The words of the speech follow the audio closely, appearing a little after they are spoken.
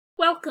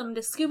Welcome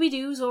to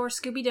Scooby-Doo's or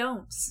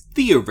Scooby-Don'ts,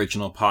 the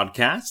original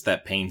podcast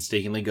that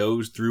painstakingly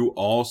goes through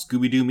all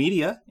Scooby-Doo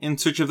media in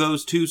search of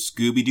those two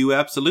Scooby-Doo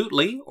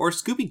absolutely or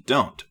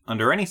Scooby-Don't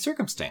under any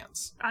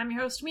circumstance. I'm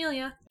your host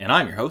Amelia. And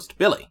I'm your host,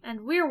 Billy.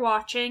 And we're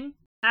watching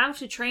How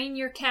to Train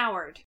Your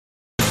Coward.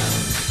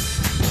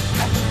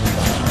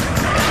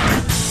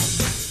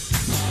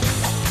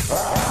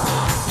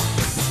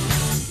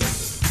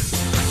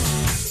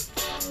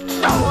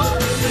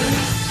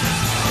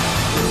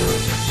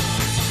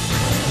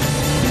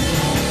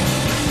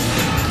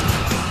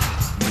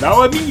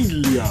 Now,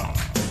 Amelia,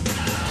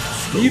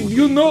 did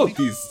you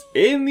notice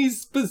any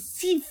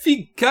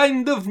specific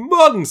kind of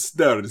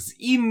monsters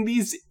in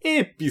this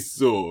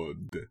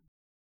episode?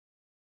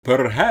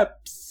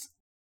 Perhaps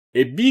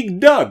a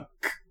big duck?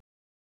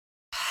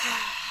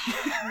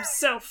 I'm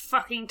so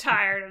fucking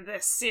tired of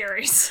this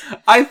series.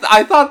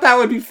 I thought that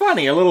would be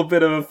funny. A little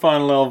bit of a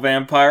fun little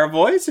vampire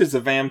voice. There's a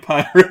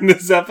vampire in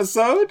this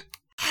episode.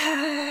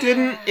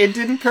 It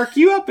didn't perk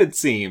you up, it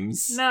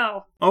seems.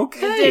 No.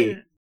 Okay. It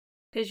didn't.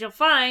 Because you'll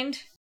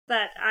find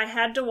that I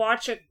had to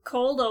watch a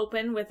cold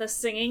open with a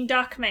singing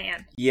duck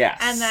man. Yes.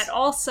 And that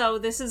also,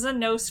 this is a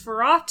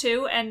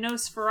Nosferatu, and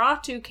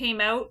Nosferatu came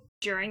out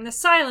during the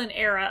silent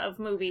era of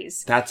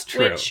movies. That's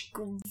true. Which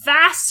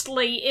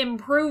vastly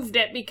improved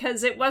it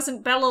because it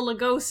wasn't Bela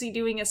Lugosi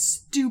doing a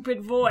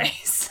stupid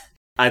voice.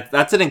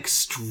 That's an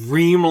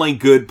extremely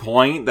good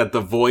point, that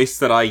the voice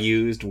that I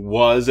used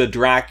was a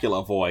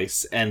Dracula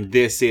voice, and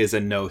this is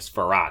a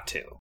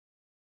Nosferatu.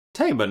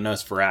 Tell you about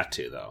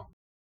Nosferatu, though.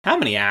 How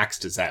many acts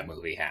does that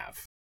movie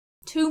have?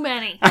 Too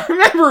many. I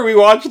remember we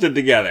watched it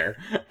together,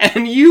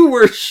 and you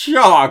were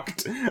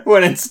shocked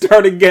when it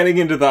started getting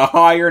into the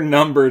higher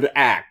numbered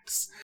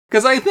acts.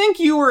 Because I think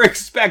you were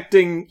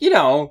expecting,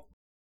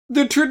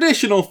 the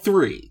traditional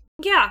 3.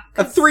 Yeah.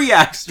 A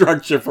 3-act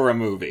structure for a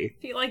movie.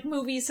 I feel like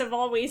movies have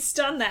always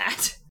done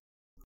that.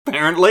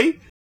 Apparently,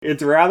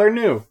 it's rather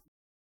new.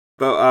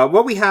 But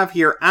what we have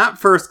here, at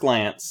first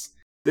glance,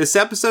 this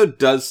episode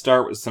does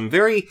start with some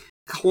very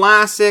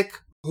classic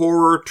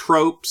horror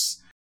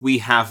tropes. We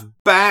have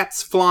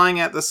bats flying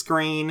at the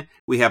screen.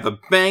 We have a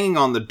banging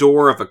on the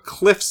door of a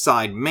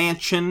cliffside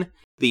mansion.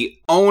 The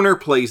owner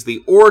plays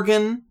the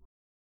organ.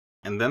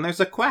 And then there's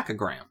a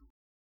quackogram.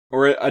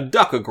 Or a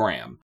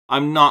duckogram.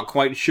 I'm not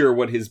quite sure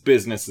what his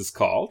business is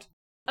called.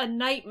 A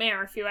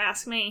nightmare, if you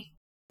ask me.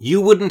 You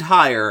wouldn't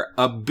hire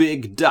a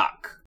big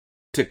duck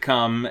to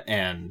come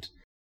and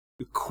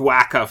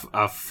quack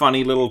a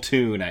funny little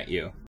tune at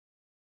you.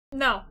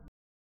 No.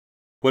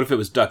 What if it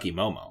was Ducky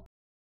Momo?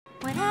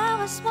 When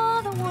I was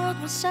small, the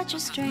world was such a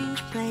strange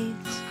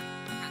place.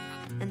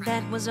 And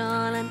that was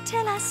all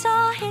until I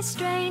saw his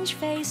strange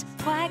face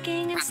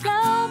quacking in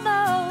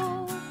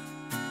slow-mo.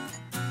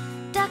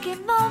 Ducky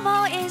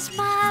Momo is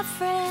my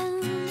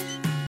friend.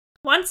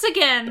 Once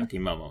again. Ducky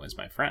Momo is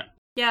my friend.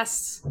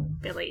 Yes,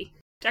 Billy.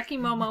 Ducky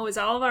Momo is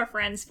all of our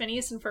friends.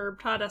 Phineas and Ferb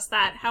taught us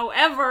that.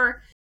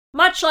 However,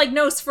 much like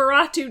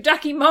Nosferatu,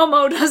 Ducky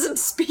Momo doesn't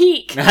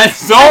speak.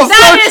 That's also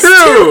that true!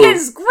 That is to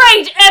his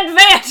great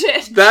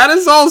advantage! That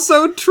is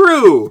also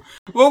true!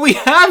 What we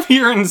have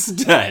here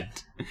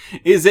instead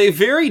is a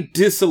very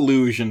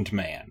disillusioned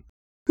man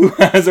who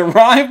has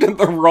arrived at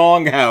the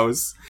wrong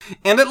house,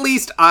 and at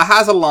least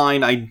has a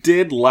line I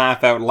did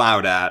laugh out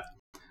loud at.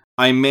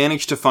 I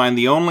managed to find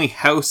the only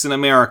house in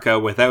America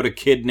without a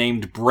kid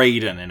named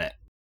Braden in it.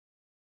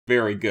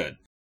 Very good.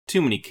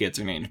 Too many kids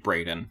are named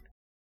Braden.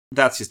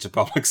 That's just a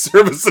public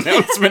service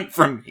announcement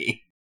from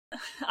me.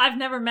 I've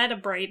never met a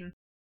Braden.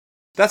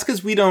 That's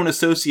because we don't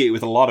associate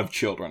with a lot of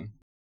children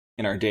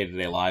in our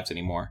day-to-day lives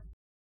anymore.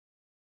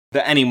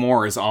 The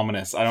anymore is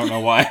ominous. I don't know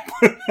why I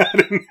put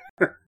that in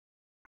there.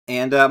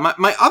 And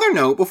my other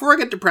note, before I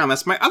get to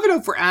premise, my other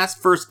note for At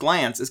First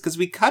Glance is because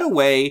we cut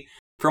away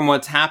from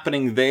what's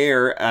happening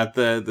there at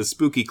the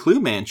Spooky Clue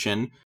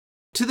Mansion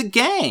to the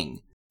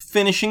gang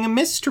finishing a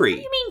mystery. What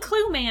do you mean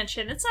Clue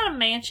Mansion? It's not a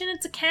mansion,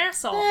 it's a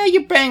castle.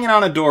 You're banging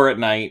on a door at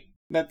night.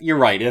 You're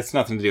right, it's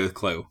nothing to do with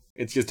Clue.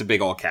 It's just a big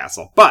old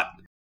castle. But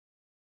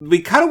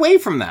we cut away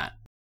from that.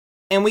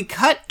 And we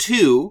cut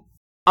to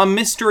a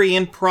mystery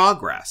in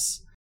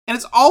progress. And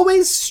it's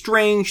always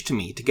strange to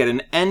me to get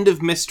an end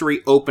of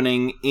mystery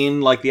opening in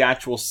the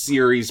actual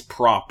series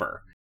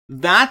proper.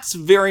 That's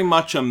very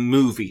much a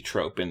movie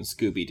trope in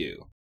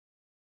Scooby-Doo.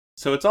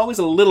 So it's always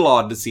a little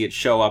odd to see it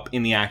show up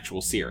in the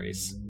actual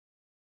series.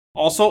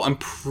 Also, I'm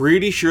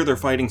pretty sure they're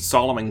fighting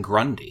Solomon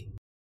Grundy.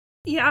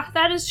 Yeah,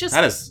 that is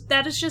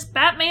just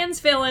Batman's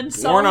villain, Born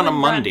Solomon on a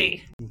Grundy.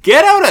 Monday.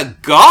 Get out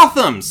of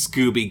Gotham,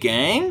 Scooby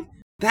Gang!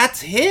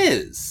 That's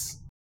his!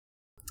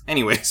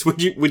 Anyways,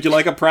 would you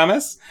like a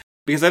premise?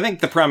 Because I think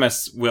the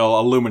premise will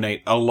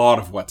illuminate a lot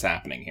of what's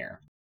happening here.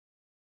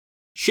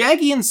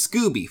 Shaggy and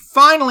Scooby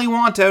finally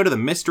want out of the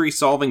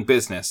mystery-solving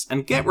business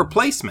and get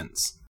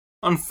replacements.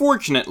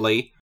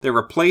 Unfortunately, their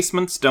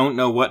replacements don't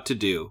know what to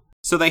do,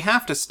 so they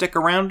have to stick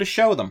around to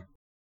show them.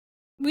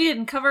 We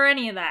didn't cover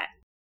any of that.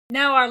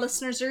 Now our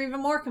listeners are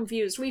even more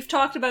confused. We've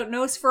talked about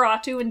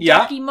Nosferatu and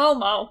Ducky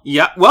Momo.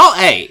 Yeah, well,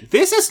 hey,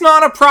 this is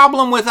not a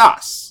problem with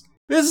us.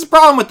 This is a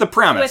problem with the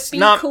premise. With Be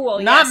not Cool,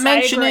 not yes, I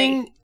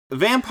mentioning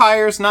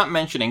vampires, not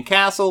mentioning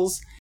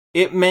castles.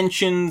 It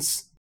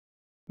mentions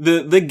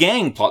the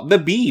gang plot, the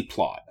B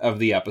plot of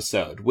the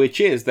episode, which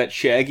is that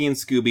Shaggy and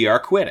Scooby are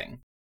quitting.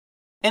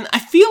 And I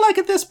feel like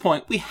at this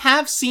point, we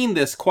have seen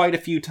this quite a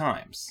few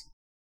times.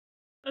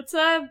 It's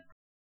a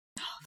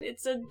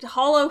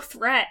hollow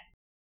threat.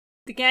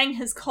 The gang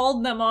has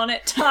called them on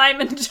it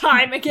time and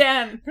time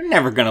again. They're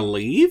never gonna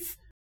leave.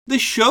 The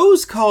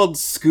show's called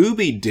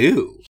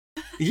Scooby-Doo.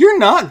 You're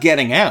not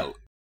getting out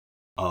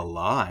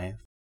alive.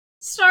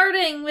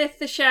 Starting with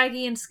the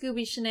Shaggy and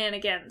Scooby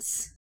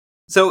shenanigans.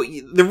 So,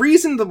 the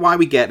reason why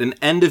we get an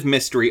end of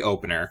mystery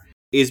opener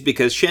is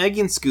because Shaggy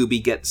and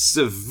Scooby get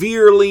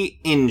severely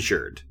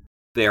injured.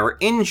 They are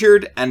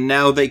injured, and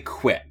now they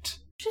quit.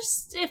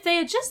 If they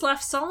had just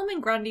left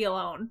Solomon Grundy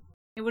alone,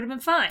 it would have been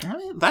fine.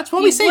 That's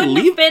what we say. He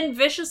wouldn't have been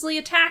viciously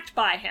attacked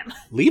by him.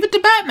 Leave it to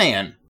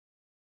Batman.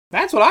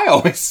 That's what I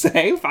always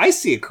say if I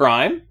see a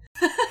crime.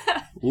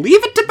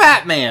 Leave it to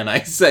Batman, I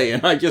say,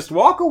 and I just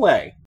walk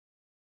away.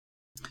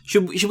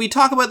 Should we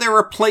talk about their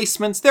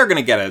replacements? They're going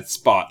to get a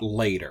spot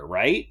later,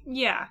 right?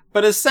 Yeah.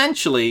 But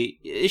essentially,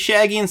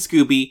 Shaggy and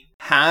Scooby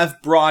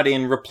have brought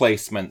in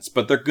replacements,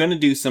 but they're going to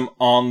do some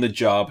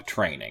on-the-job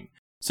training.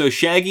 So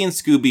Shaggy and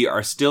Scooby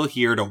are still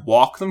here to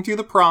walk them through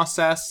the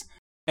process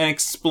and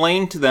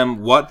explain to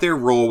them what their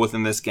role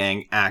within this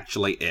gang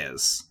actually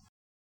is.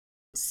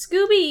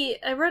 Scooby,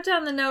 I wrote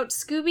down the note,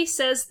 Scooby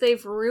says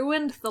they've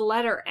ruined the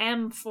letter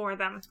M for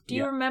them. Do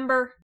you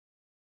remember?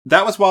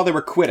 That was while they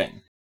were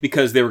quitting.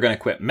 Because they were going to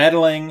quit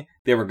meddling,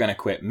 they were going to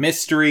quit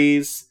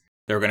mysteries,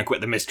 they were going to quit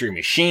the mystery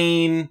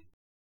machine.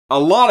 A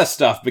lot of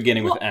stuff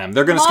beginning with M.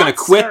 They're just going to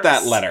quit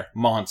that letter.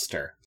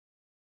 Monster.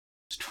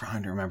 Just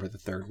trying to remember the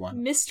third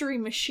one. Mystery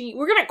machine.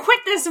 We're going to quit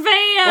this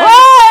van!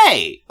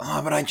 Hey!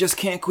 Oh, but I just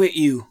can't quit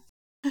you.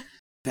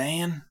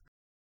 Van.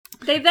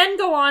 They then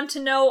go on to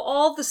know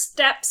all the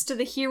steps to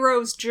the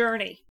hero's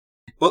journey.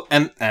 Well,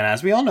 and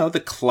as we all know, the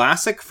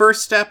classic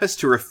first step is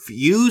to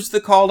refuse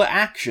the call to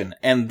action.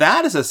 And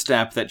that is a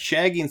step that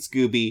Shaggy and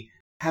Scooby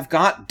have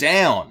got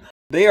down.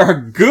 They are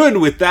good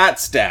with that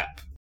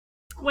step.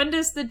 When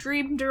does the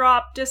Dream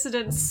Drop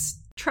Dissidence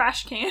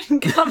trash can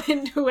come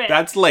into it?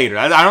 That's later.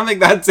 I don't think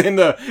that's in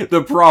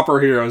the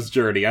proper hero's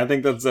journey. I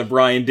think that's a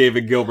Brian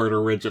David Gilbert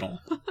original.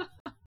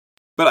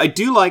 But I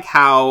do like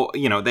how,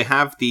 they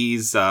have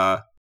these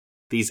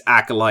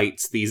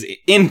acolytes, these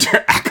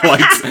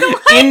acolytes,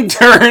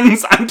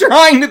 interns, I'm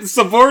trying to,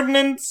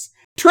 subordinates,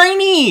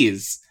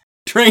 trainees.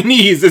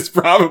 Trainees is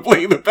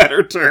probably the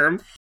better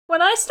term.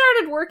 When I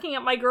started working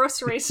at my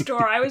grocery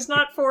store, I was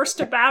not forced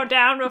to bow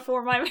down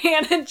before my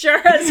manager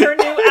as her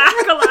new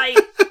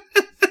acolyte.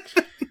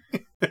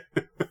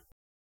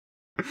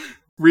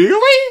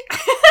 Really?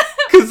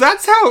 Because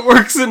that's how it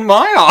works in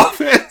my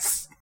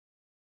office.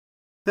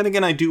 Then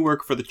again, I do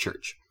work for the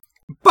church.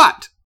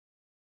 But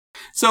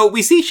so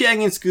we see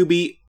Shaggy and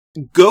Scooby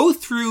go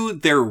through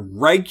their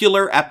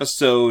regular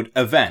episode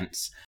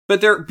events,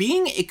 but they're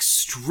being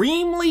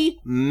extremely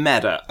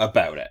meta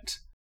about it.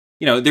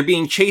 They're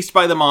being chased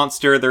by the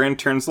monster. Their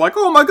intern's like,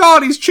 oh my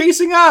god, he's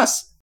chasing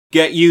us!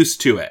 Get used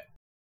to it.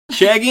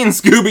 Shaggy and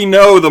Scooby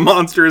know the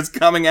monster is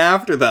coming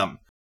after them.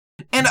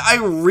 And I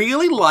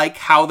really like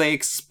how they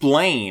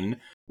explain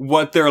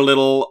what their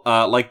little,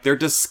 their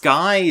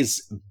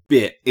disguise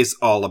bit is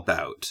all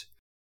about.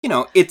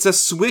 It's a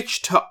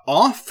switch to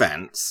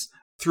offense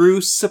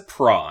through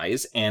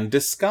surprise and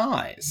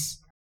disguise.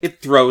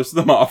 It throws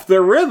them off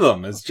their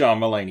rhythm, as John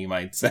Mulaney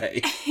might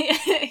say.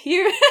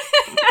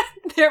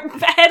 Their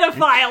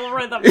pedophile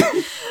rhythm.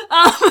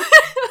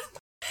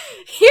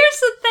 Here's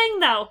the thing,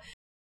 though.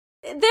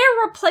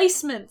 They're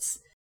replacements.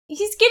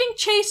 He's getting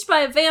chased by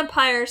a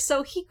vampire,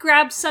 so he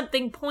grabs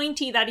something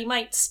pointy that he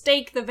might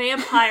stake the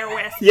vampire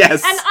with.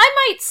 Yes. And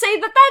I might say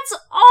that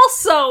that's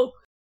also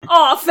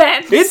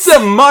offense. It's a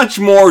much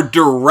more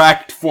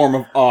direct form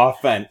of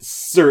offense,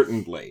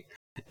 certainly.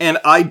 And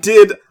I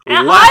did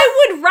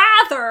I would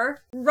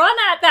rather run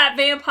at that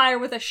vampire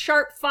with a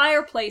sharp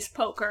fireplace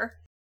poker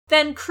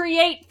than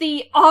create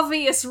the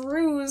obvious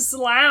ruse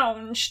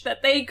lounge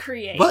that they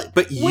create. But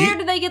where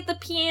do they get the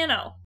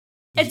piano?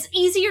 It's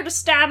easier to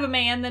stab a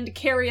man than to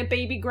carry a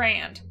baby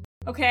grand.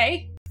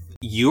 Okay?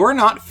 You're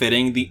not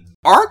fitting the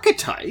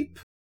archetype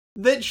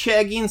that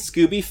Shaggy and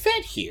Scooby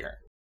fit here.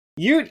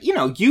 You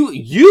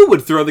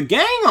would throw the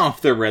gang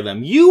off the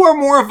rhythm. You are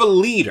more of a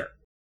leader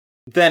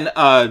than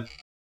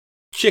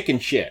chicken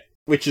shit,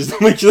 which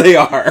they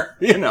are.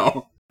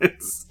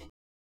 It's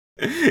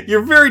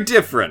you're very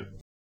different.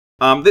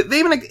 They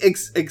even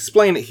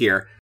explain it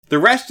here. The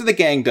rest of the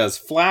gang does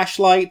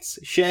flashlights.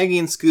 Shaggy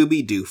and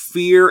Scooby do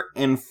fear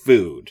and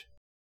food.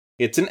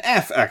 It's an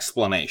F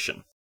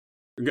explanation.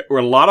 We're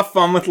a lot of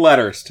fun with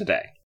letters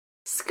today.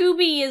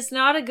 Scooby is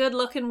not a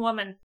good-looking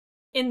woman.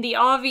 In the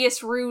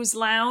obvious ruse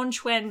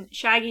lounge, when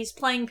Shaggy's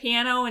playing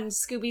piano and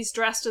Scooby's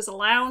dressed as a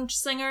lounge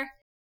singer,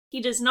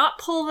 he does not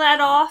pull that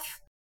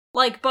off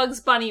like Bugs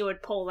Bunny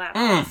would pull that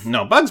off.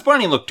 No, Bugs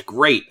Bunny looked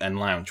great in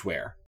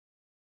loungewear.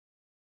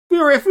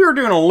 If we were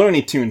doing a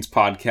Looney Tunes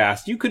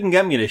podcast, you couldn't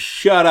get me to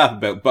shut up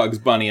about Bugs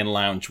Bunny and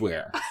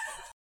loungewear.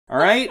 All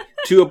right?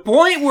 To a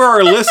point where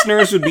our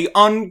listeners would be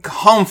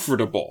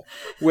uncomfortable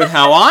with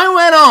how I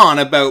went on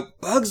about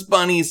Bugs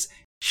Bunny's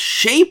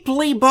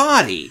shapely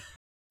body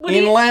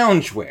in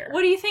loungewear.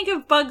 What do you think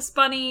of Bugs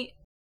Bunny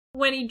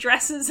when he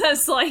dresses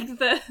as, like,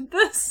 the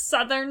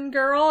southern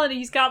girl and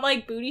he's got,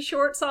 like, booty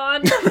shorts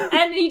on?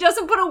 And he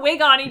doesn't put a wig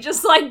on, he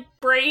just, like,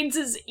 braids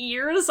his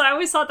ears? I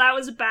always thought that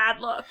was a bad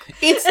look.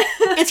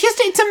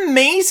 It's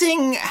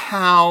amazing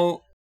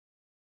how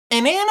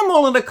an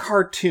animal in a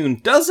cartoon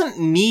doesn't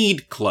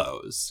need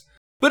clothes.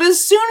 But as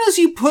soon as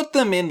you put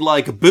them in,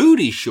 like,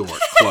 booty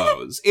short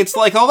clothes, it's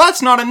like, oh,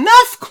 that's not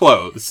enough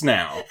clothes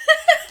now.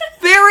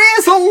 There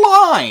is a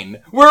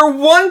line where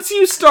once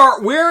you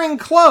start wearing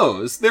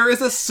clothes, there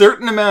is a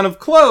certain amount of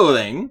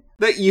clothing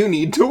that you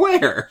need to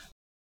wear.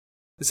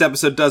 This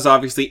episode does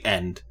obviously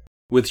end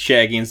with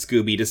Shaggy and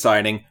Scooby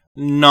deciding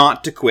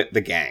not to quit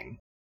the gang.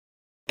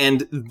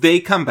 And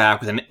they come back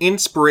with an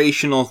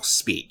inspirational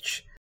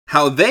speech.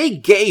 How they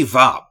gave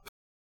up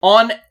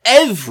on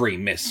every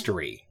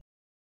mystery.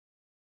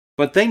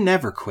 But they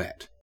never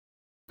quit.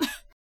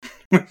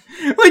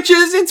 Which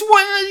is, it's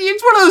one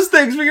of those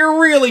things where you're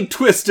really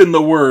twisting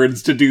the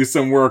words to do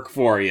some work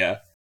for you.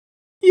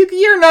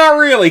 You're not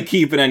really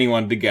keeping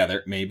anyone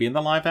together. Maybe in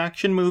the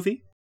live-action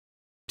movie.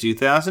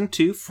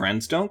 2002,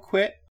 Friends Don't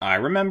Quit. I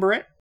remember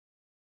it.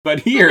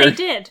 But here... Well, they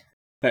did.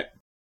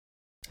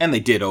 And they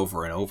did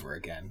over and over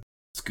again.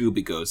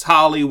 Scooby Goes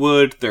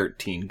Hollywood,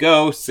 13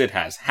 Ghosts, it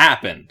has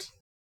happened.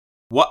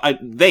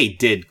 They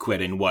did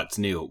quit in What's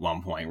New at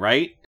one point,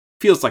 right?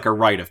 Feels like a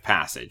rite of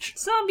passage.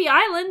 Zombie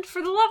Island,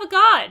 for the love of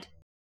God.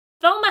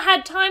 Velma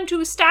had time to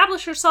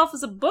establish herself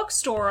as a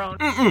bookstore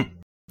owner.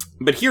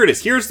 But here it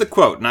is. Here's the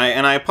quote. And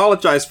I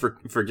apologize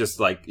for just,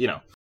 like, you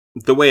know,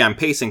 the way I'm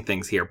pacing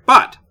things here.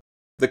 But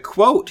the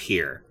quote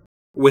here,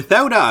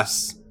 without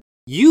us,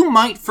 you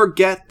might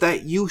forget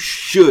that you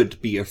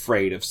should be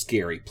afraid of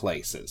scary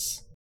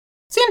places.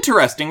 It's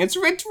interesting. It's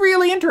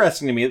really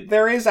interesting to me that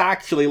there is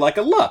actually, like,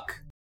 a look.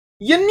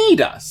 You need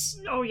us.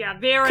 Oh yeah,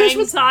 their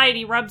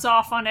anxiety rubs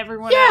off on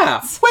everyone else.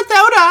 Yeah,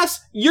 without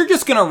us, you're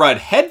just gonna run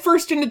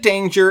headfirst into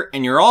danger,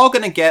 and you're all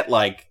gonna get,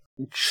 like,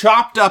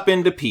 chopped up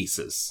into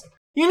pieces.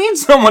 You need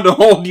someone to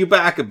hold you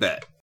back a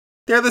bit.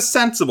 They're the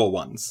sensible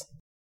ones.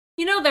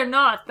 You know they're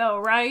not, though,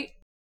 right?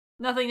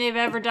 Nothing they've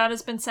ever done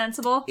has been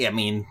sensible? I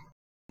mean,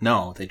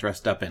 no, they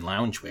dressed up in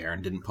loungewear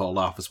and didn't pull it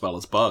off as well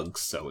as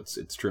Bugs, so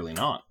it's truly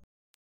not.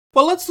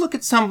 Well, let's look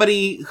at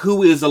somebody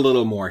who is a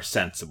little more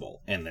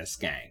sensible in this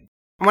gang.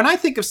 When I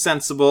think of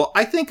sensible,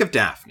 I think of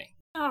Daphne.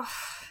 Oh,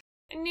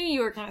 I knew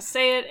you were gonna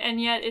say it,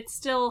 and yet it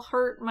still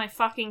hurt my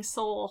fucking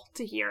soul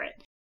to hear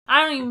it.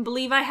 I don't even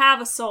believe I have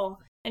a soul,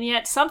 and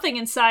yet something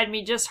inside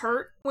me just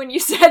hurt when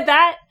you said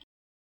that.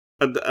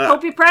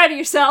 Hope you're proud of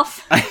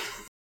yourself.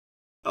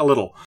 A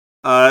little.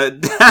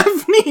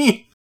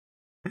 Daphne,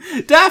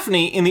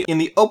 in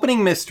the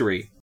opening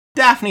mystery,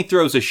 Daphne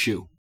throws a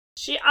shoe.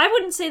 I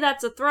wouldn't say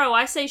that's a throw.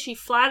 I say she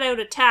flat out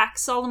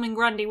attacks Solomon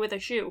Grundy with a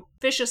shoe.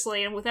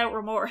 Viciously and without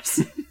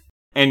remorse.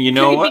 And you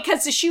know what?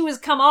 Because the shoe has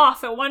come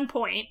off at one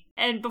point,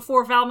 and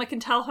before Velma can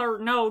tell her,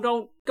 no,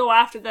 don't go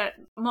after that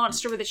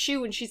monster with a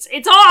shoe, and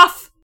it's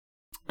off!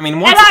 I mean,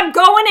 and I'm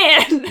going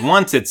in!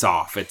 Once it's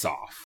off, it's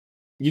off.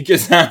 You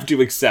just have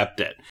to accept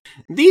it.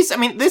 This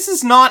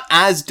is not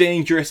as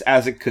dangerous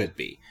as it could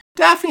be.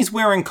 Daphne's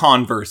wearing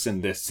Converse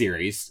in this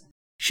series.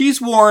 She's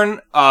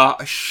worn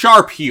a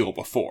sharp heel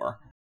before.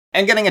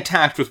 And getting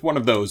attacked with one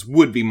of those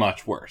would be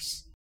much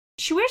worse.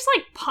 She wears,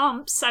 like,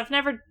 pumps. I've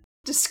never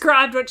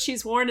described what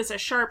she's worn as a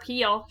sharp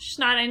heel. She's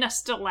not in a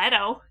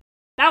stiletto.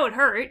 That would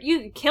hurt. You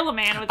could kill a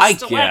man with a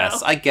stiletto.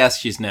 I guess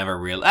she's never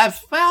real.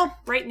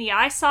 Right in the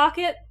eye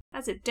socket?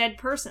 That's a dead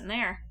person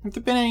there. Have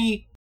there been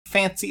any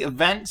fancy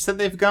events that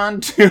they've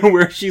gone to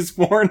where she's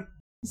worn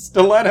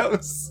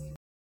stilettos?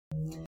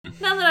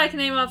 None that I can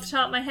name off the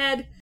top of my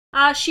head.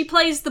 She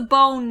plays the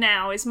bone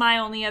now, is my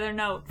only other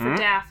note for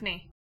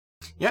Daphne.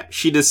 Yeah,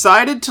 she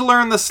decided to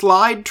learn the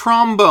slide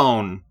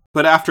trombone,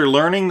 but after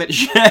learning that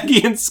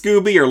Shaggy and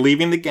Scooby are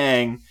leaving the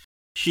gang,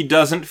 she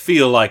doesn't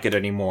feel like it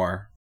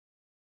anymore.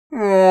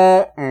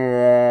 All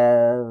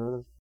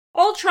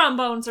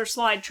trombones are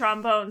slide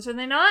trombones, are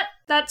they not?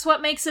 That's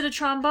what makes it a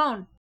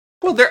trombone.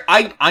 Well,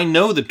 I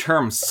know the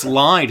term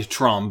slide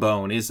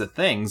trombone is a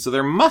thing, so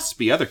there must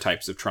be other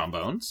types of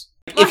trombones.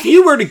 If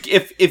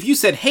you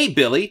said, "Hey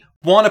Billy,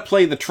 want to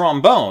play the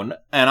trombone?"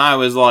 and I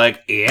was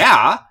like,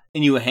 "Yeah,"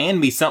 and you hand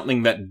me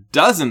something that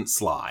doesn't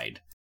slide,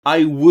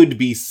 I would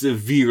be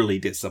severely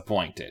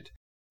disappointed.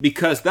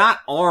 Because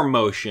that arm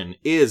motion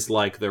is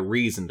like the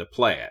reason to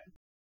play it.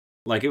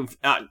 Like,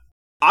 I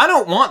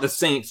don't want the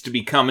Saints to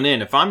be coming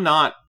in if I'm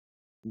not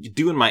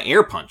doing my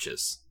air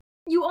punches.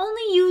 You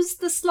only use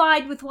the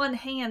slide with one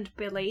hand,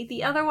 Billy.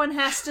 The other one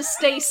has to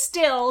stay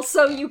still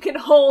so you can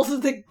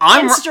hold the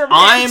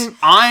instrument.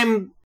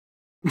 I'm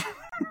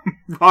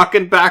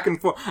rocking back and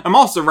forth. I'm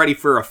also ready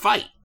for a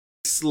fight.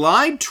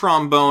 Slide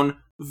trombone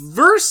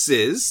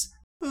versus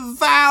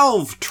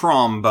valve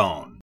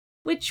trombone.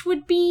 which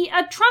would be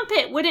a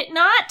trumpet, would it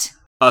not?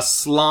 A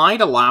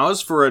slide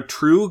allows for a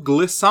true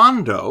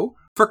glissando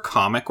for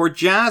comic or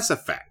jazz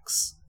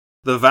effects.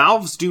 The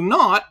valves do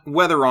not,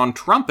 whether on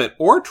trumpet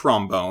or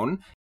trombone,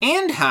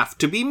 and have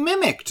to be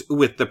mimicked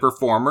with the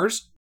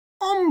performer's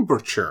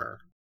embouchure.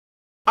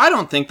 I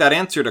don't think that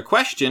answered a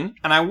question,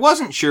 and I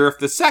wasn't sure if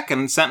the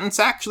second sentence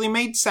actually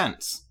made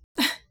sense.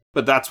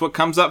 But that's what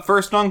comes up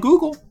first on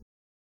Google.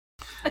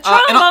 A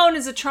trombone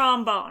is a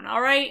trombone,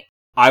 alright?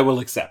 I will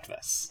accept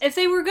this. If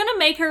they were gonna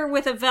make her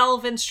with a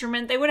valve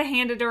instrument, they would have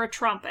handed her a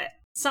trumpet.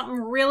 Something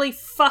really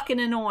fucking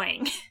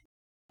annoying.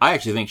 I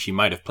actually think she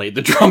might have played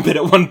the trumpet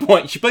at one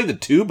point. She played the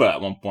tuba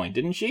at one point,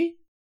 didn't she?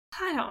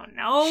 I don't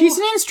know. She's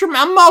a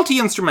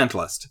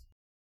multi-instrumentalist.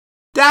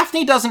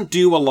 Daphne doesn't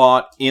do a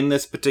lot in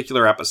this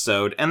particular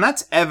episode, and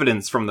that's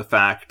evidence from the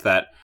fact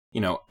that,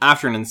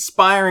 after an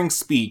inspiring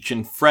speech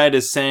and Fred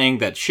is saying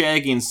that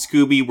Shaggy and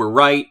Scooby were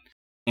right,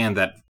 and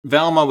that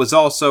Velma was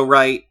also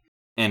right,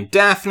 and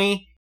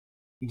Daphne,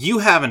 you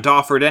haven't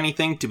offered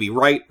anything to be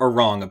right or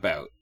wrong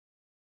about.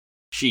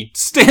 She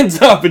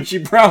stands up and she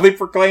proudly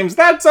proclaims,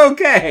 "That's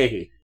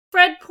okay!"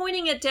 Fred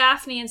pointing at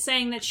Daphne and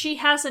saying that she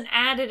hasn't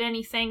added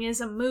anything is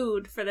a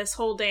mood for this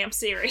whole damn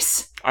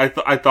series. I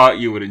thought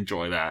you would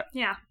enjoy that.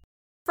 Yeah.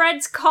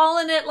 Fred's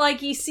calling it like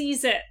he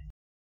sees it.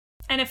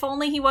 And if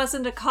only he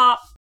wasn't a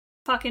cop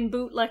fucking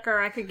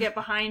bootlicker, I could get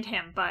behind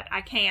him, but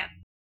I can't.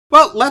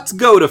 Well, let's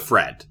go to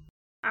Fred.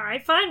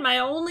 Alright, fine. My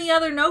only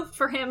other note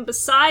for him,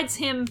 besides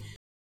him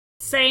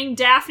saying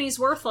Daphne's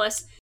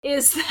worthless,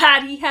 is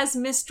that he has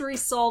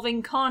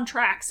mystery-solving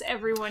contracts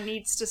everyone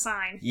needs to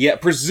sign. Yeah,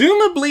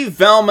 presumably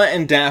Velma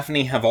and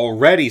Daphne have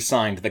already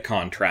signed the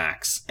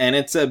contracts, and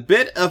it's a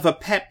bit of a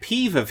pet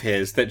peeve of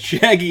his that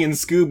Shaggy and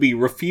Scooby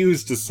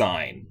refuse to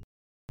sign.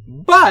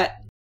 But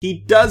he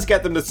does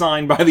get them to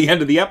sign by the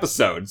end of the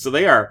episode, so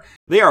they are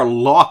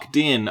locked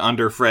in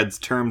under Fred's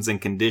terms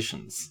and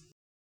conditions.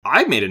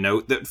 I made a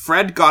note that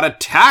Fred got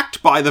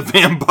attacked by the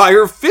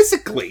vampire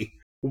physically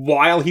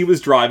while he was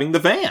driving the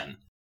van.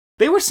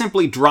 They were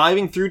simply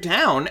driving through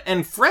town,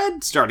 and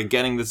Fred started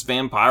getting this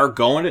vampire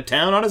going to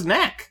town on his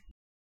neck.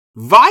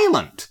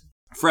 Violent!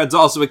 Fred's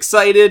also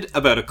excited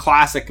about a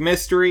classic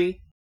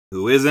mystery.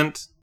 Who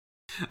isn't?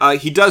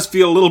 He does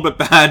feel a little bit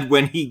bad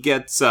when he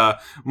gets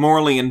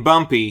Morley and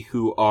Bumpy,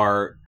 who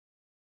are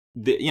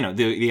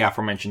the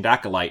aforementioned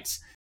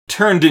acolytes,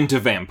 turned into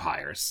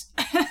vampires.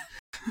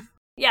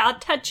 Yeah, a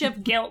touch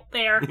of guilt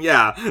there.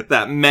 Yeah,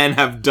 that men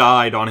have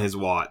died on his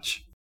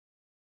watch.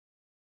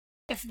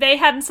 If they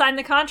hadn't signed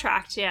the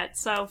contract yet,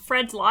 so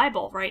Fred's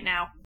liable right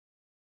now.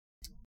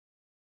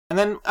 And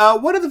then,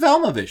 what of the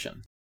Velma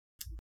vision?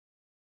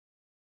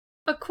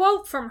 A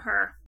quote from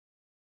her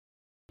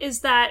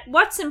is that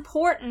what's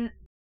important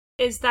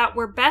is that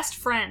we're best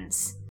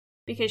friends.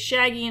 Because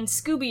Shaggy and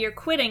Scooby are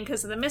quitting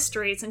because of the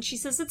mysteries, and she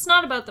says it's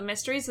not about the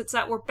mysteries, it's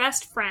that we're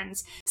best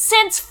friends.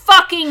 Since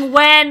fucking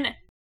when?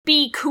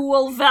 Be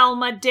cool,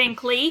 Velma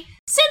Dinkley.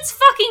 Since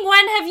fucking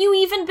when have you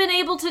even been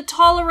able to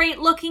tolerate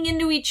looking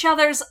into each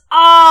other's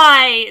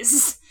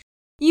eyes?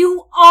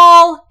 You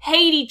all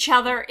hate each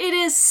other. It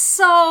is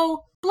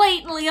so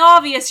blatantly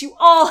obvious you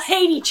all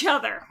hate each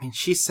other. I mean,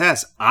 she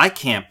says, I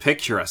can't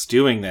picture us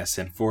doing this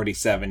in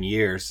 47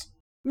 years.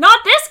 Not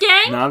this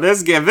gang! Not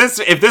this gang.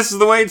 If this is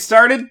the way it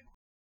started,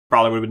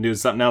 probably would have been doing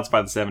something else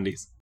by the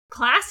 70s.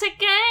 Classic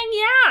gang,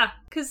 yeah.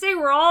 Because they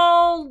were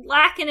all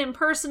lacking in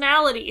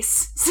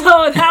personalities.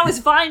 So that was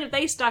fine if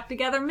they stuck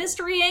together.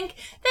 Mystery Inc.,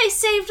 they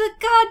saved the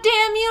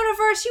goddamn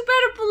universe. You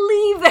better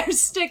believe they're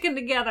sticking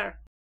together.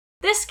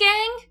 This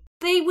gang,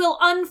 they will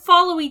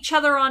unfollow each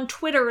other on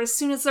Twitter as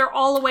soon as they're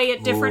all away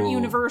at different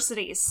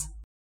universities.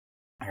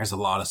 There's a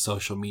lot of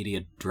social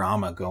media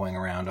drama going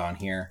around on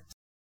here.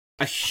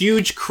 A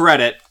huge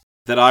credit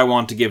that I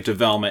want to give to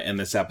Velma in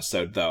this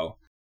episode, though,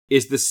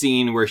 is the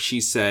scene where she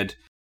said,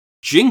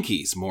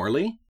 "Jinkies,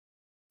 Morley,"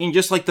 in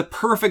just like the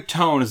perfect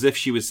tone, as if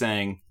she was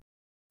saying,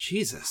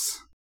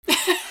 Jesus.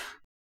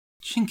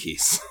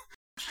 Jinkies.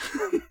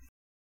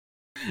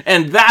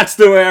 And that's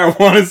the way I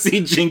want to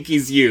see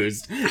Jinkies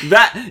used.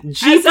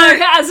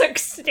 As a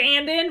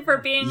stand-in for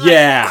being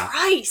like,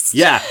 Christ.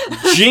 Yeah,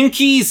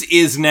 Jinkies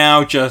is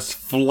now just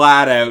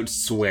flat out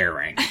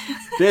swearing.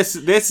 This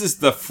is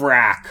the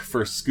frack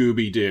for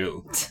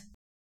Scooby-Doo.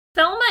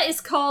 Velma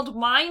is called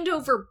Mind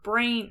Over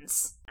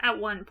Brains at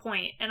one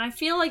point, and I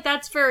feel like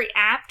that's very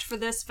apt for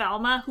this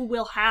Velma, who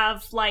will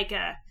have, like,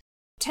 a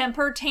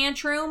temper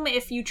tantrum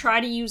if you try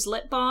to use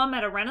lip balm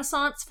at a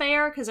Renaissance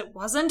fair, because it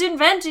wasn't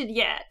invented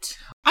yet.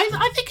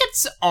 I think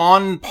it's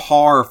on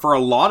par for a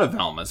lot of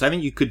Velmas. I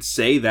think you could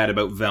say that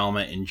about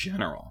Velma in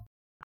general.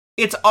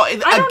 This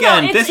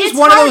is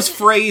one of those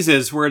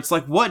phrases where it's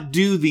like, what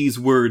do these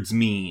words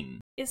mean?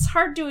 It's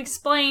hard to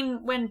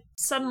explain when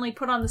suddenly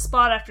put on the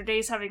spot after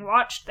days having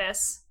watched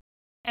this.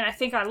 And I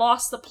think I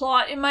lost the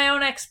plot in my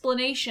own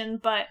explanation,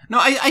 but... No,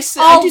 I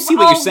do see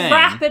what you're saying. I'll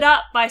wrap it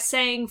up by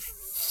saying,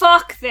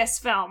 fuck this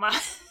Velma.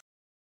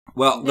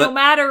 Well, no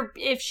matter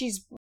if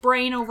she's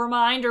brain over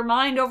mind or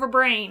mind over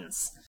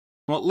brains.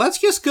 Well, let's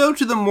just go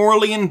to the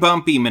Morley and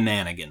Bumpy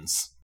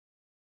mananigans.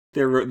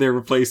 They're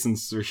replacing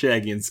Sir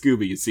Shaggy and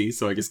Scooby, you see,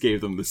 so I just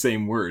gave them the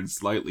same words,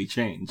 slightly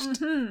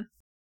changed. Mm-hmm.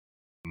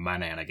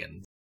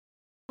 Mananigans.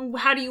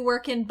 How do you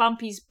work in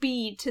Bumpy's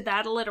B to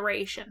that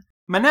alliteration?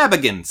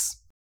 Manabigans.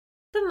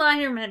 The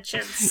minor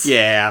mentions.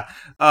 Yeah.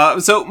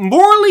 So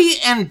Morley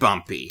and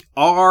Bumpy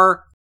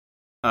are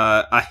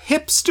a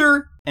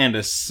hipster and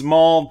a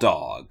small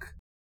dog.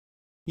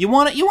 You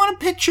want to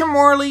picture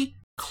Morley?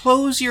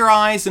 Close your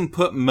eyes and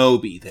put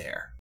Moby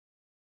there.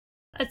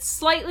 It's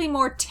slightly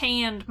more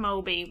tanned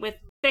Moby, with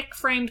thick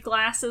framed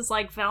glasses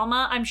like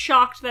Velma. I'm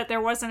shocked that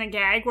there wasn't a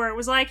gag where it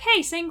was like,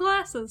 hey, same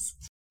glasses.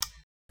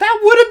 That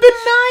would have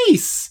been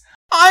nice!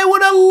 I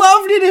would have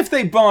loved it if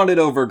they bonded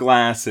over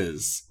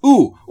glasses.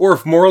 Ooh, or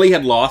if Morley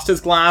had lost his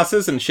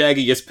glasses and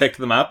Shaggy just picked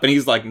them up and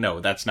he's like, no,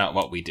 that's not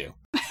what we do.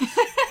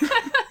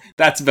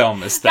 That's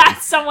Velma's thing.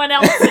 That's someone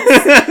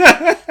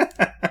else's.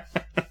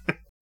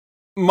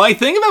 My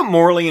thing about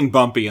Morley and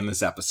Bumpy in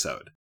this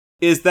episode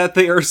is that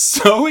they are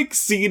so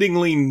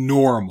exceedingly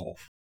normal.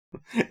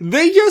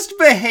 They just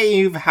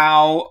behave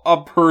how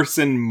a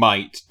person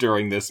might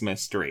during this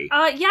mystery.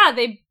 Yeah,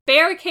 they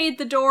barricade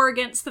the door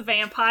against the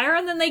vampire,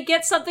 and then they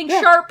get something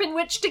sharp in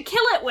which to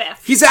kill it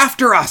with. He's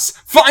after us!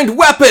 Find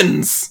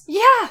weapons!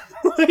 Yeah!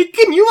 Like,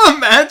 can you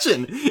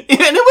imagine? And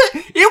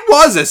it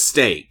was a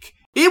stake.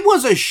 It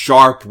was a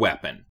sharp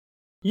weapon.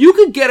 You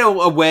could get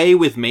away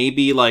with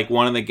maybe, like,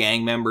 one of the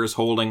gang members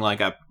holding,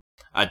 like, a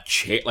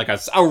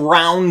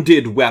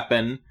rounded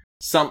weapon,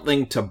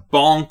 something to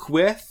bonk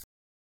with,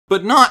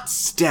 but not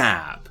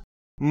stab.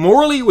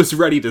 Morley was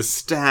ready to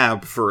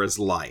stab for his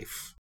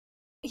life.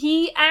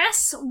 He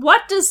asks,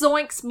 what does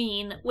Zoinks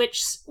mean,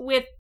 which,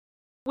 with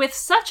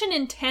such an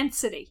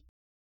intensity.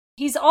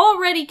 He's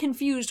already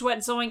confused what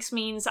Zoinks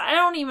means. I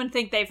don't even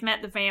think they've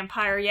met the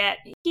vampire yet.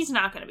 He's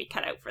not going to be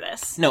cut out for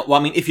this. No, well,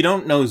 I mean, if you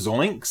don't know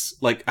Zoinks,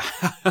 like,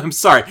 I'm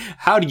sorry,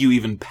 how do you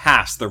even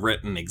pass the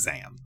written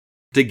exam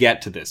to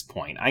get to this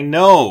point? I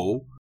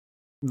know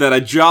that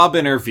a job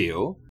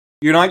interview,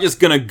 you're not just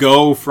going to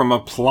go from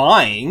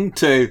applying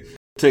to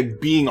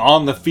being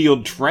on the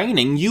field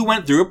training. You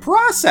went through a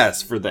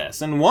process for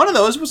this, and one of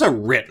those was a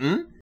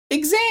written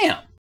exam.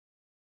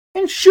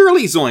 And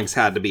surely Zoinks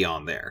had to be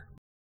on there.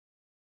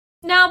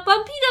 Now,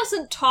 Bumpy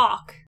doesn't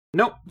talk.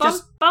 Nope.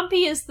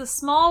 Bumpy is the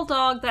small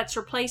dog that's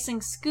replacing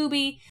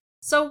Scooby,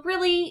 so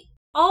really,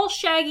 all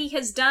Shaggy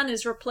has done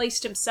is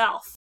replaced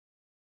himself.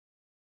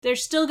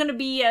 There's still going to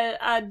be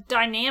a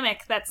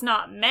dynamic that's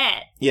not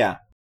met. Yeah.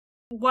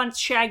 Once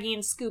Shaggy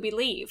and Scooby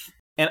leave.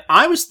 And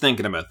I was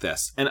thinking about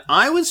this, and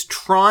I was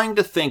trying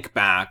to think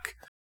back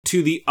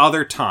to the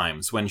other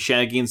times when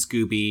Shaggy and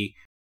Scooby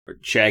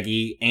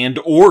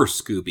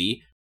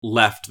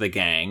left the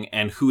gang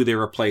and who their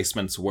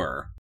replacements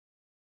were.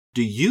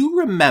 Do you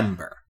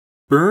remember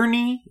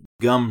Bernie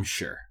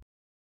Gumsher?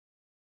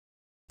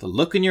 The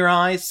look in your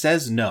eyes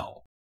says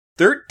no.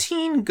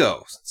 13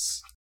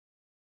 Ghosts.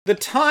 The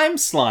Time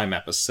Slime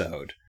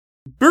episode.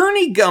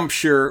 Bernie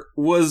Gumsher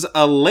was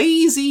a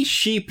lazy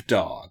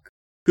sheepdog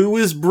who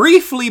was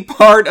briefly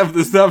part of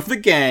the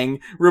gang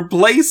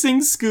replacing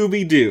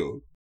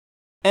Scooby-Doo.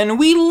 And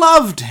we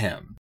loved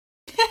him.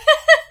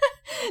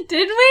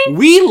 Did we?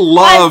 We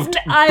loved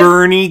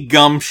Bernie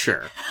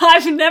Gumsher.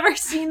 I've never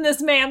seen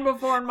this man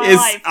before in my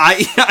life.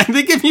 I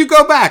think if you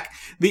go back,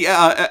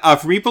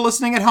 for people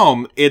listening at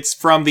home, it's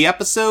from the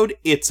episode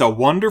It's a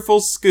Wonderful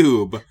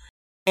Scoob.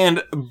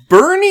 And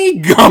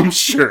Bernie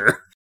Gumsher,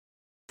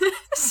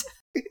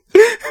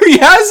 he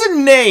has a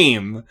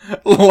name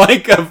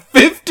like a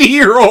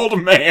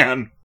 50-year-old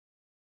man.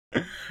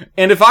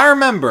 And if I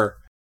remember,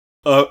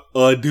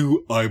 I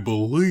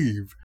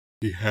believe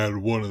he had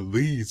one of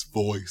these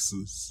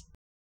voices.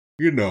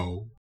 You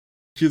know,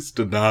 just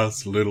a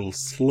nice little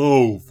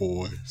slow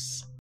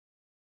voice.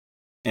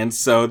 And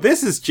so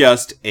this is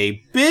just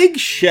a big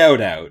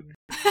shout out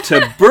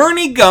to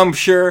Bernie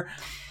Gumsher.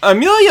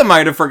 Amelia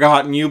might have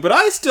forgotten you, but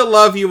I still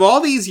love you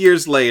all these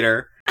years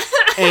later.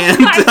 And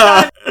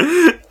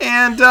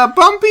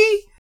Bumpy,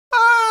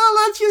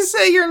 let's just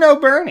say you're no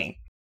Bernie.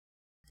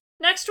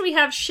 Next we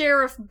have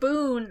Sheriff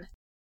Boone.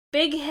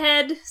 Big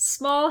head,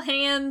 small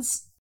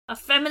hands,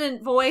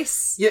 effeminate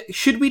voice. Yeah,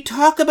 should we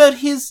talk about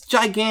his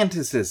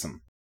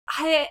giganticism?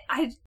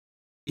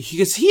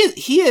 Because he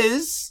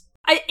is.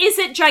 Is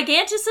it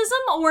giganticism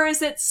or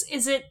is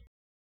it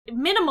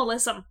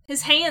minimalism?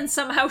 His hands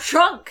somehow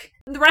shrunk.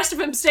 The rest of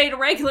him stayed a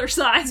regular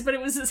size, but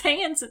it was his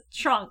hands that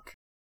shrunk.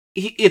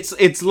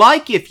 It's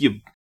like if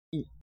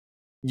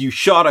you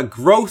shot a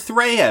growth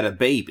ray at a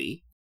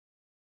baby,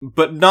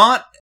 but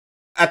not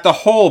at the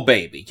whole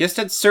baby, just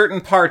at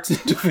certain parts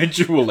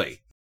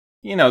individually.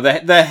 You know,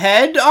 the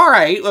head,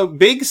 alright,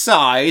 big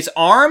size,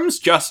 arms,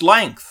 just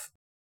length.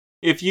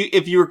 If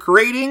you were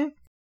creating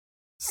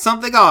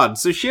something odd.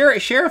 So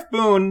Sheriff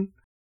Boone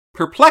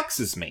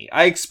perplexes me.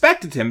 I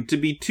expected him to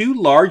be two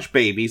large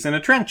babies in a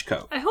trench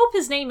coat. I hope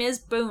his name is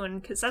Boone,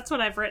 because that's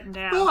what I've written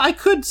down. Well, I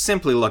could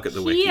simply look at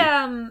the wiki.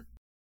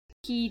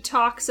 He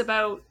talks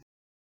about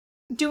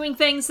doing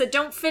things that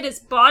don't fit his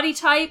body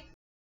type,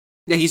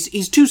 Yeah,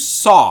 he's too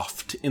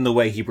soft in the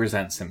way he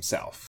presents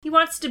himself. He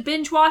wants to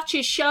binge watch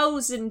his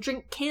shows and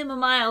drink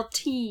chamomile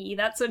tea.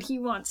 That's what he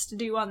wants to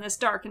do on this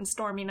dark and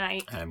stormy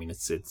night. I mean,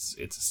 it's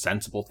a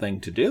sensible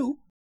thing to do,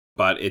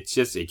 but it's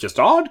just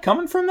odd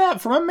coming from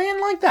a man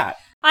like that.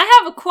 I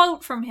have a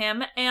quote from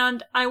him,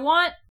 and I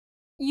want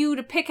you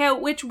to pick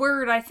out which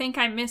word I think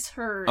I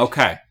misheard.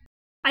 Okay.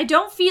 I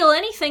don't feel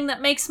anything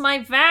that makes my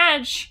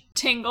vag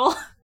tingle.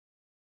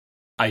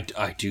 I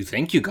do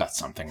think you got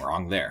something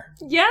wrong there.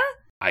 Yeah?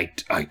 I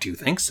do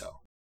think so.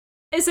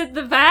 Is it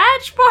the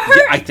vag part?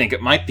 Yeah, I think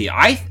it might be.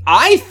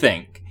 I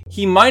think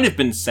he might have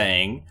been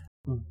saying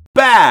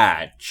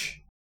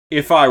badge,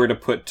 if I were to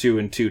put 2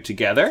 and 2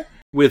 together,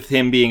 with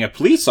him being a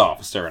police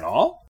officer and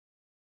all.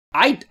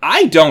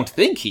 I don't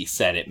think he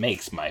said it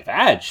makes my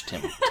vag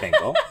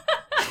tingle.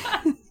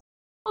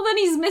 Well, then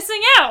he's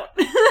missing out.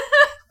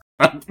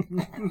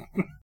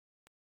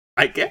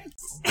 I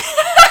guess.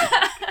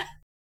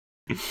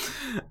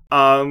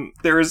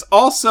 There is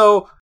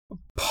also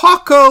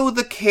Paco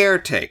the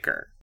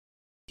caretaker.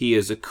 He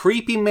is a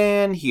creepy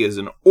man. He is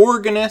an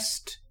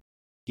organist.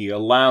 He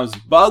allows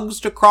bugs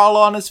to crawl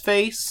on his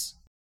face.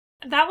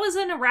 That was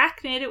an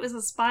arachnid. It was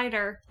a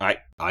spider.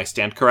 I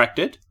stand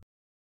corrected.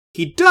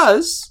 He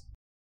does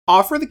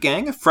offer the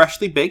gang a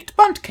freshly baked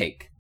bundt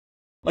cake.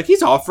 Like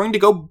he's offering to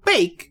go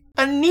bake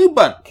a new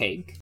bundt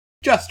cake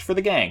just for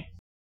the gang.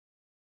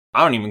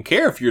 I don't even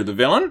care if you're the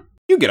villain.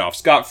 You get off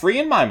scot-free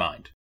in my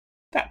mind.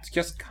 That's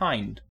just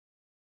kind.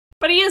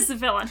 But he is the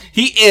villain.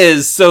 He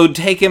is, so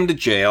take him to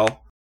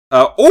jail.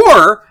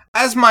 Or,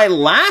 as my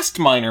last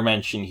minor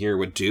mention here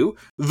would do,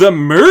 the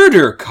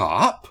murder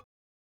cop.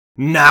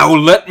 Now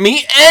let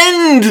me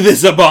end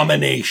this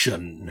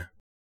abomination.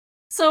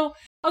 So,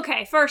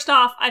 okay, first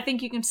off, I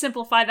think you can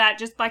simplify that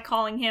just by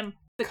calling him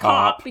the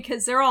cop,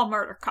 because they're all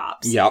murder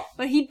cops. Yep.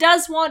 But he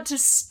does want to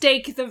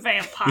stake the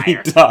vampire.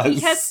 He does. He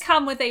has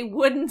come with a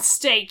wooden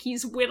stake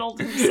he's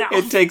whittled himself.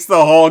 It takes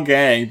the whole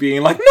gang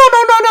being like,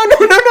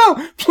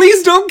 no,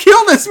 please don't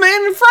kill this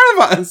man in front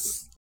of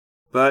us.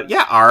 But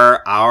yeah,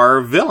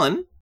 our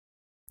villain,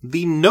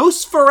 the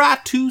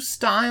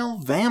Nosferatu-style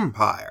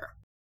vampire.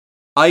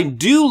 I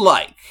do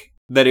like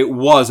that it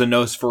was a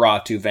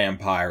Nosferatu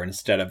vampire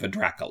instead of a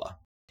Dracula.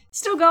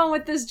 Still going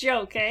with this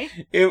joke, eh?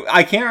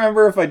 I can't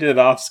remember if I did it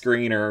off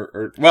screen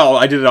or well,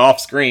 I did it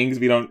off screen because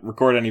we don't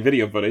record any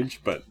video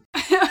footage, but...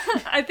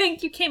 I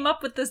think you came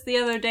up with this the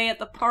other day at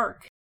the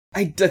park.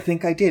 I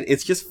think I did.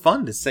 It's just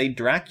fun to say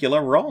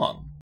Dracula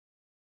wrong.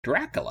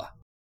 Dracula.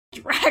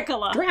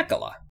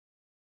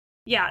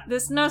 Yeah,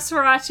 this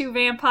Nosferatu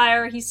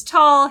vampire, he's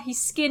tall,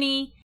 he's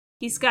skinny,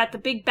 he's got the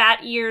big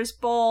bat ears,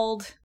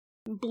 bald,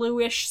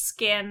 bluish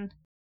skin.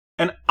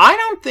 And I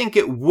don't think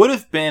it would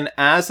have been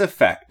as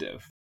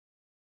effective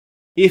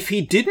if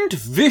he didn't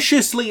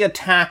viciously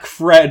attack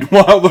Fred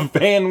while the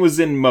van was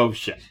in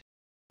motion.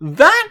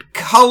 That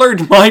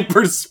colored my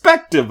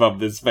perspective of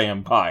this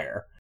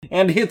vampire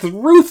and his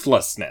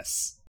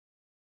ruthlessness.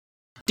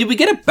 Did we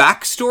get a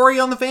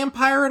backstory on the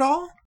vampire at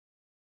all?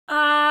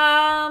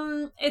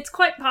 It's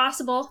quite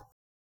possible.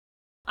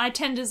 I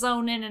tend to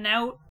zone in and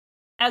out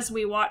as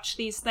we watch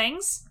these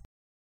things.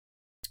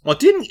 Well,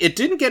 it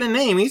didn't get a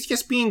name. He's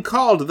just being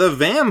called the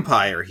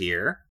vampire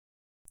here.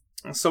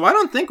 So I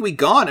don't think we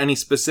got any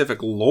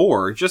specific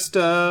lore. Just,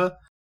 apart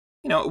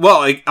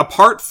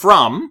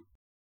from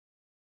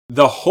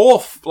the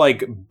whole,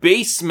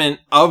 basement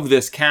of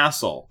this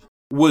castle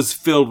was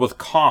filled with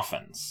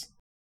coffins.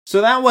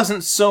 So that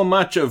wasn't so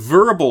much a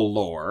verbal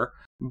lore,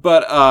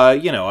 but, a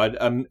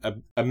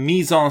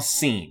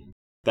mise-en-scene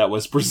that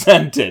was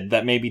presented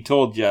that maybe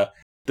told you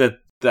that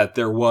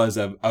there was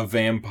a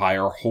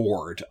vampire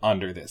horde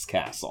under this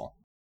castle.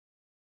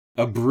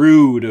 A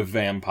brood of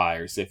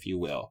vampires, if you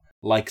will,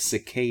 like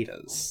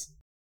cicadas.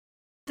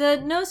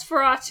 The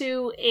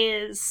Nosferatu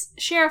is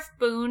Sheriff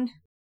Boone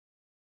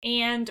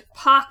and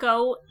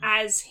Paco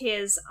as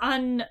his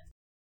uncostumed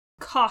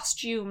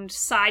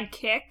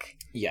sidekick.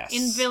 Yes.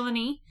 In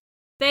villainy.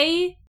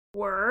 They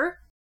were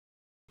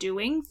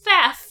doing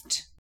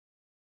theft.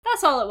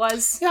 That's all it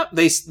was. Yep,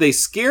 they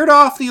scared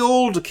off the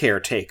old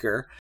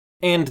caretaker,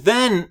 and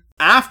then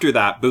after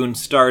that, Boone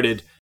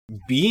started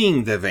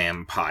being the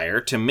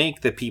vampire to make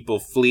the people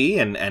flee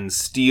and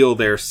steal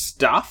their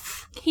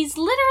stuff. He's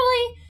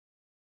literally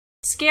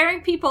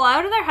scaring people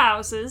out of their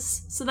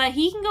houses so that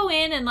he can go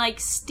in and,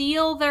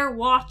 steal their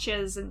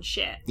watches and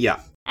shit.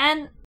 Yeah.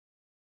 And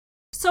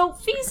so,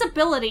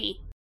 feasibility.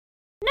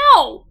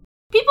 No!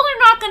 People are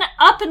not gonna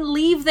up and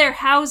leave their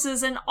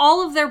houses and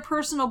all of their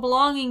personal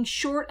belongings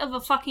short of a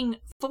fucking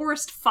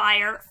forest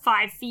fire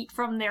 5 feet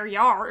from their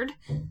yard.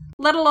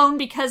 Let alone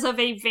because of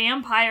a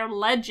vampire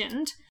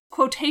legend.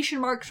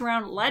 Quotation marks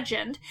around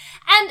legend.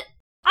 And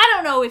I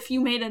don't know if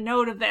you made a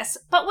note of this,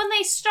 but when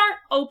they start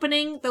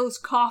opening those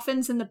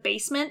coffins in the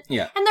basement,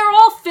 yeah, and they're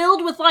all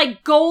filled with,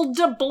 gold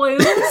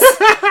doubloons, where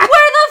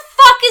the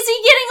fuck is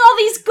he getting all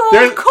these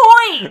gold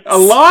coins? A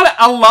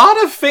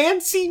lot of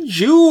fancy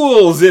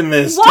jewels in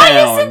this town. Why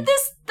aren't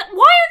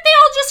they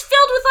all just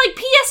filled with, like,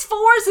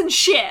 PS4s and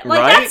shit. Like,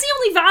 Right? that's the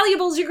only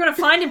valuables you're gonna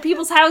find in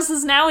people's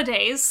houses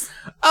nowadays.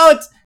 Oh,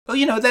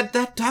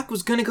 that duck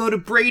was gonna go to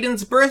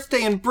Braden's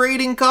birthday and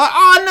Braden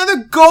got,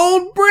 another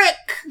gold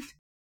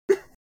brick!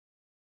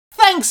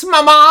 Thanks,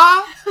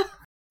 Mama!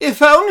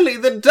 If only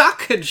the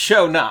duck had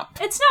shown up.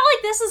 It's not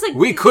like this is a...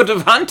 We could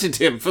have hunted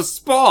him for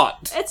sport.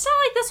 It's not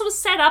like this was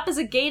set up as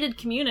a gated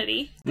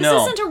community. This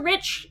No. isn't a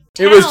rich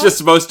town. It was just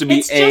supposed to be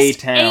It's a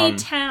just town. a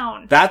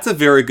town. That's a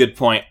very good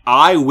point.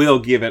 I will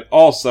give it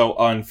also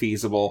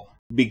unfeasible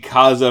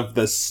because of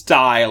the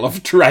style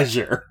of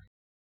treasure.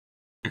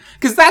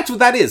 Because that's what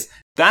that is.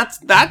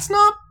 That's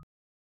not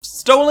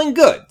stolen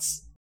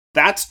goods.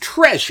 That's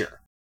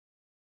treasure.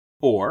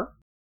 Or,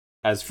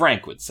 as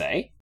Frank would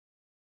say,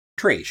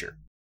 treasure.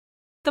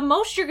 The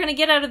most you're gonna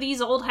get out of these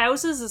old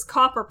houses is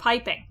copper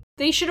piping.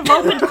 They should have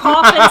opened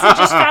coffins and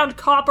just found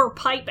copper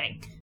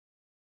piping.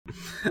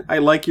 I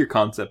like your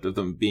concept of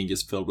them being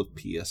just filled with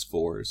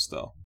PS4s,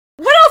 though.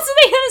 What else are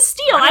they gonna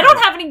steal? I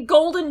don't have any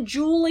golden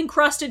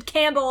jewel-encrusted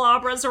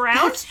candelabras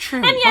around. That's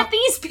true. And yet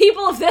these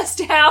people of this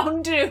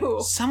town do.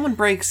 Someone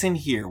breaks in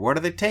here. What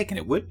are they taking?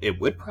 It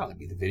would probably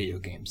be the video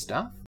game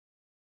stuff.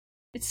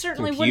 It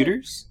certainly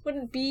Computers?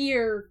 wouldn't be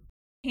your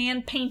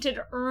hand-painted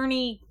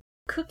Ernie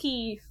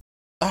cookie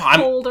Oh,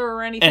 holder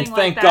or anything and like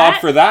thank that. God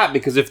for that,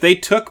 because if they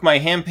took my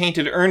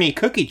hand-painted Ernie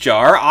cookie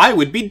jar, I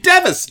would be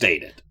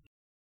devastated.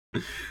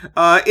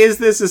 Is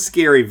this a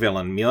scary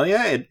villain,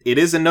 Amelia? It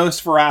is a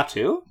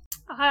Nosferatu.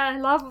 I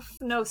love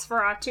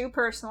Nosferatu,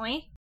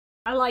 personally.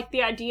 I like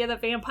the idea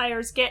that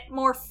vampires get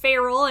more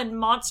feral and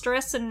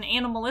monstrous and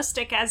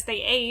animalistic as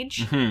they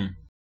age. Mm-hmm.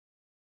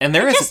 And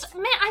there is...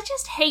 I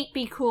just hate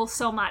Be Cool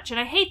so much, and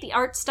I hate the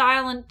art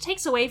style, and it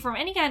takes away from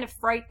any kind of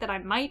fright that I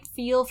might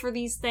feel for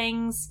these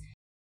things.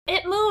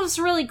 It moves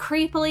really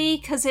creepily,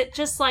 because it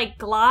just, like,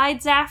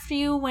 glides after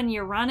you when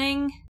you're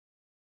running.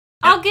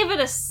 I'll give it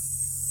a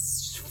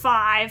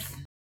 5.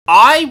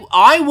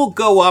 I will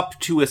go up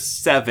to a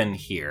 7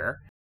 here.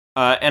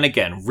 And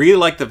again, really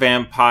like the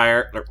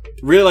vampire,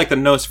 really like the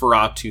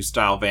Nosferatu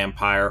style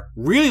vampire,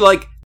 really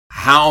like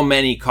how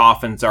many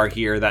coffins are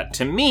here. That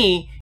to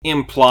me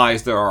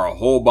implies there are a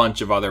whole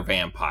bunch of other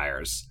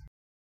vampires.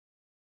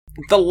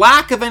 The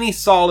lack of any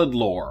solid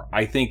lore,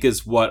 I think,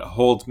 is what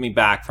holds me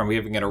back from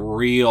giving it a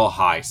real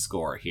high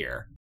score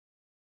here.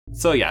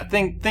 So yeah,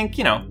 think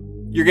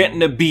you're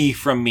getting a B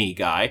from me,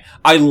 guy.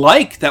 I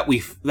like that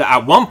we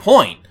at one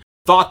point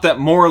thought that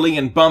Morley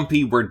and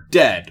Bumpy were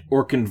dead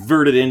or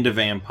converted into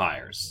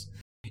vampires.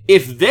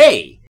 If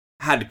they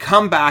had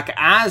come back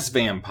as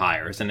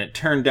vampires and it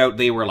turned out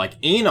they were like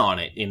in on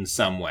it in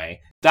some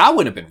way, that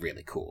would have been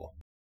really cool.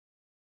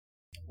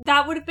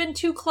 That would have been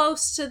too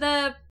close to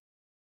the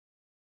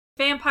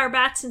Vampire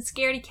Bats and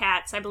Scaredy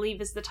Cats, I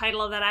believe is the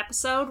title of that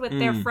episode, with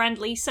their friend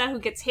Lisa, who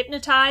gets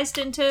hypnotized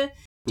into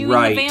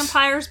doing the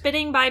vampire's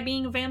bidding by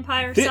being a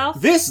vampire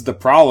herself. This is the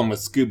problem with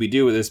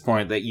Scooby-Doo at this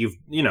point, that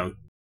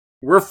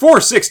we're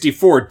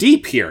 464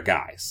 deep here,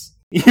 guys.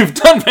 You've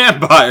done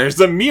vampires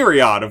a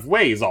myriad of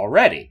ways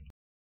already.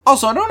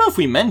 Also, I don't know if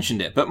we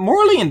mentioned it, but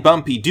Morley and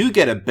Bumpy do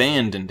get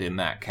abandoned in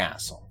that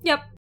castle.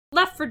 Yep.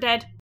 Left for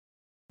dead.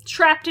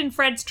 Trapped in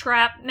Fred's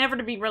trap, never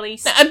to be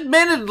released.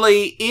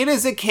 Admittedly, it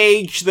is a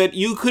cage that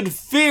you could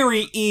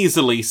very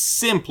easily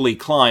simply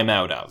climb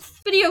out of.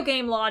 Video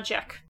game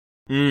logic.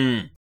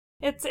 Hmm.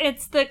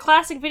 It's the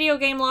classic video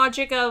game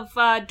logic of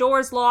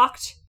doors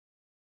locked.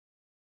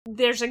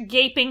 There's a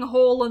gaping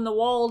hole in the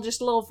wall just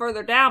a little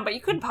further down, but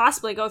you couldn't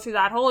possibly go through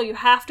that hole. You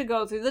have to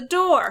go through the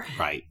door.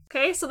 Right.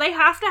 Okay, so they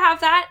have to have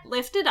that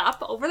lifted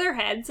up over their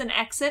heads and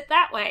exit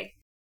that way.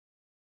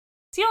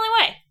 It's the only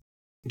way.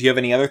 Do you have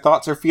any other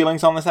thoughts or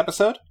feelings on this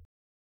episode?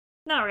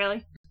 Not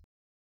really.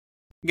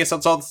 I guess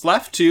that's all that's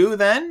left to,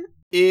 then,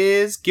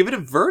 is give it a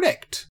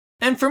verdict.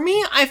 And for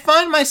me, I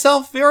find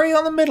myself very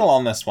on the middle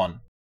on this one.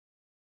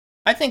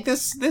 I think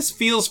this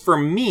feels for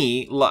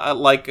me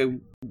like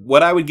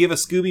what I would give a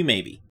Scooby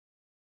maybe.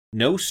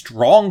 No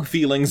strong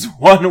feelings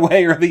one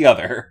way or the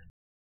other.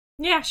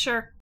 Yeah,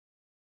 sure.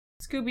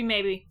 Scooby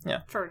maybe.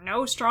 Yeah. For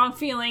no strong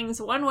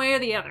feelings one way or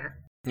the other.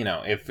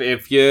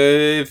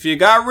 If you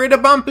got rid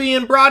of Bumpy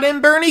and brought in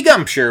Bernie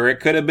Gumpture,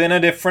 it could have been a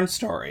different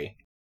story.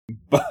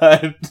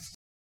 But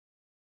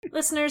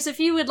listeners, if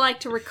you would like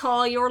to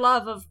recall your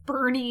love of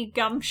Bernie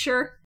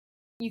Gumpture,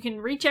 you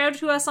can reach out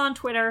to us on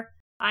Twitter.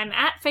 I'm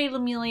at Fatal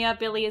Amelia,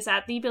 Billy is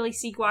at the Billy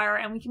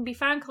Seaguire, and we can be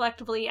found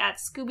collectively at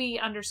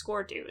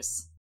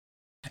Scooby_Doos.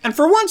 And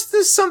for once,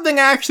 this is something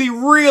I actually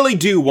really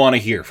do want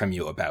to hear from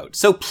you about.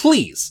 So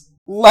please,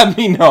 let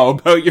me know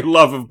about your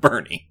love of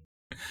Bernie.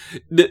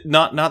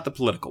 Not the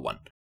political one.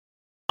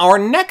 Our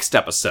next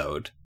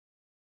episode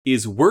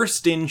is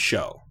Worst in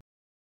Show.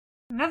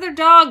 Another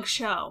dog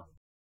show.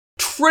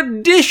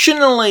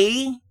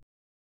 Traditionally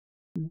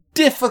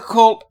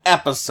difficult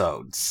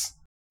episodes.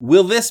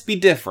 Will this be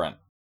different?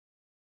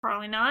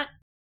 Probably not.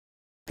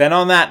 Then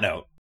on that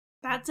note,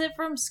 that's it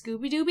from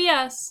Scooby-Dooby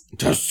Us.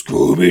 To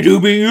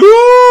Scooby-Dooby You!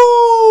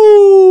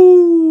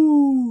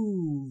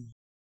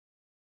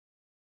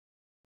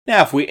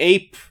 Now, if we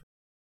ape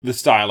the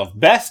style of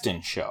Best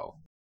in Show,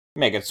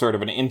 Make it sort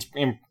of an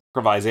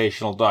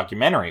improvisational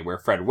documentary where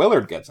Fred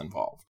Willard gets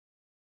involved.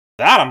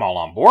 That I'm all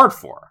on board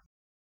for.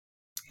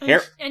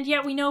 And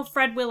yet we know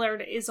Fred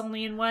Willard is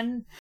only in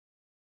one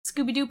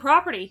Scooby-Doo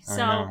property,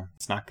 so... I know.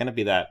 It's not going to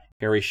be that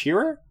Harry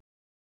Shearer?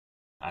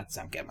 I'm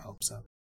getting my hopes up.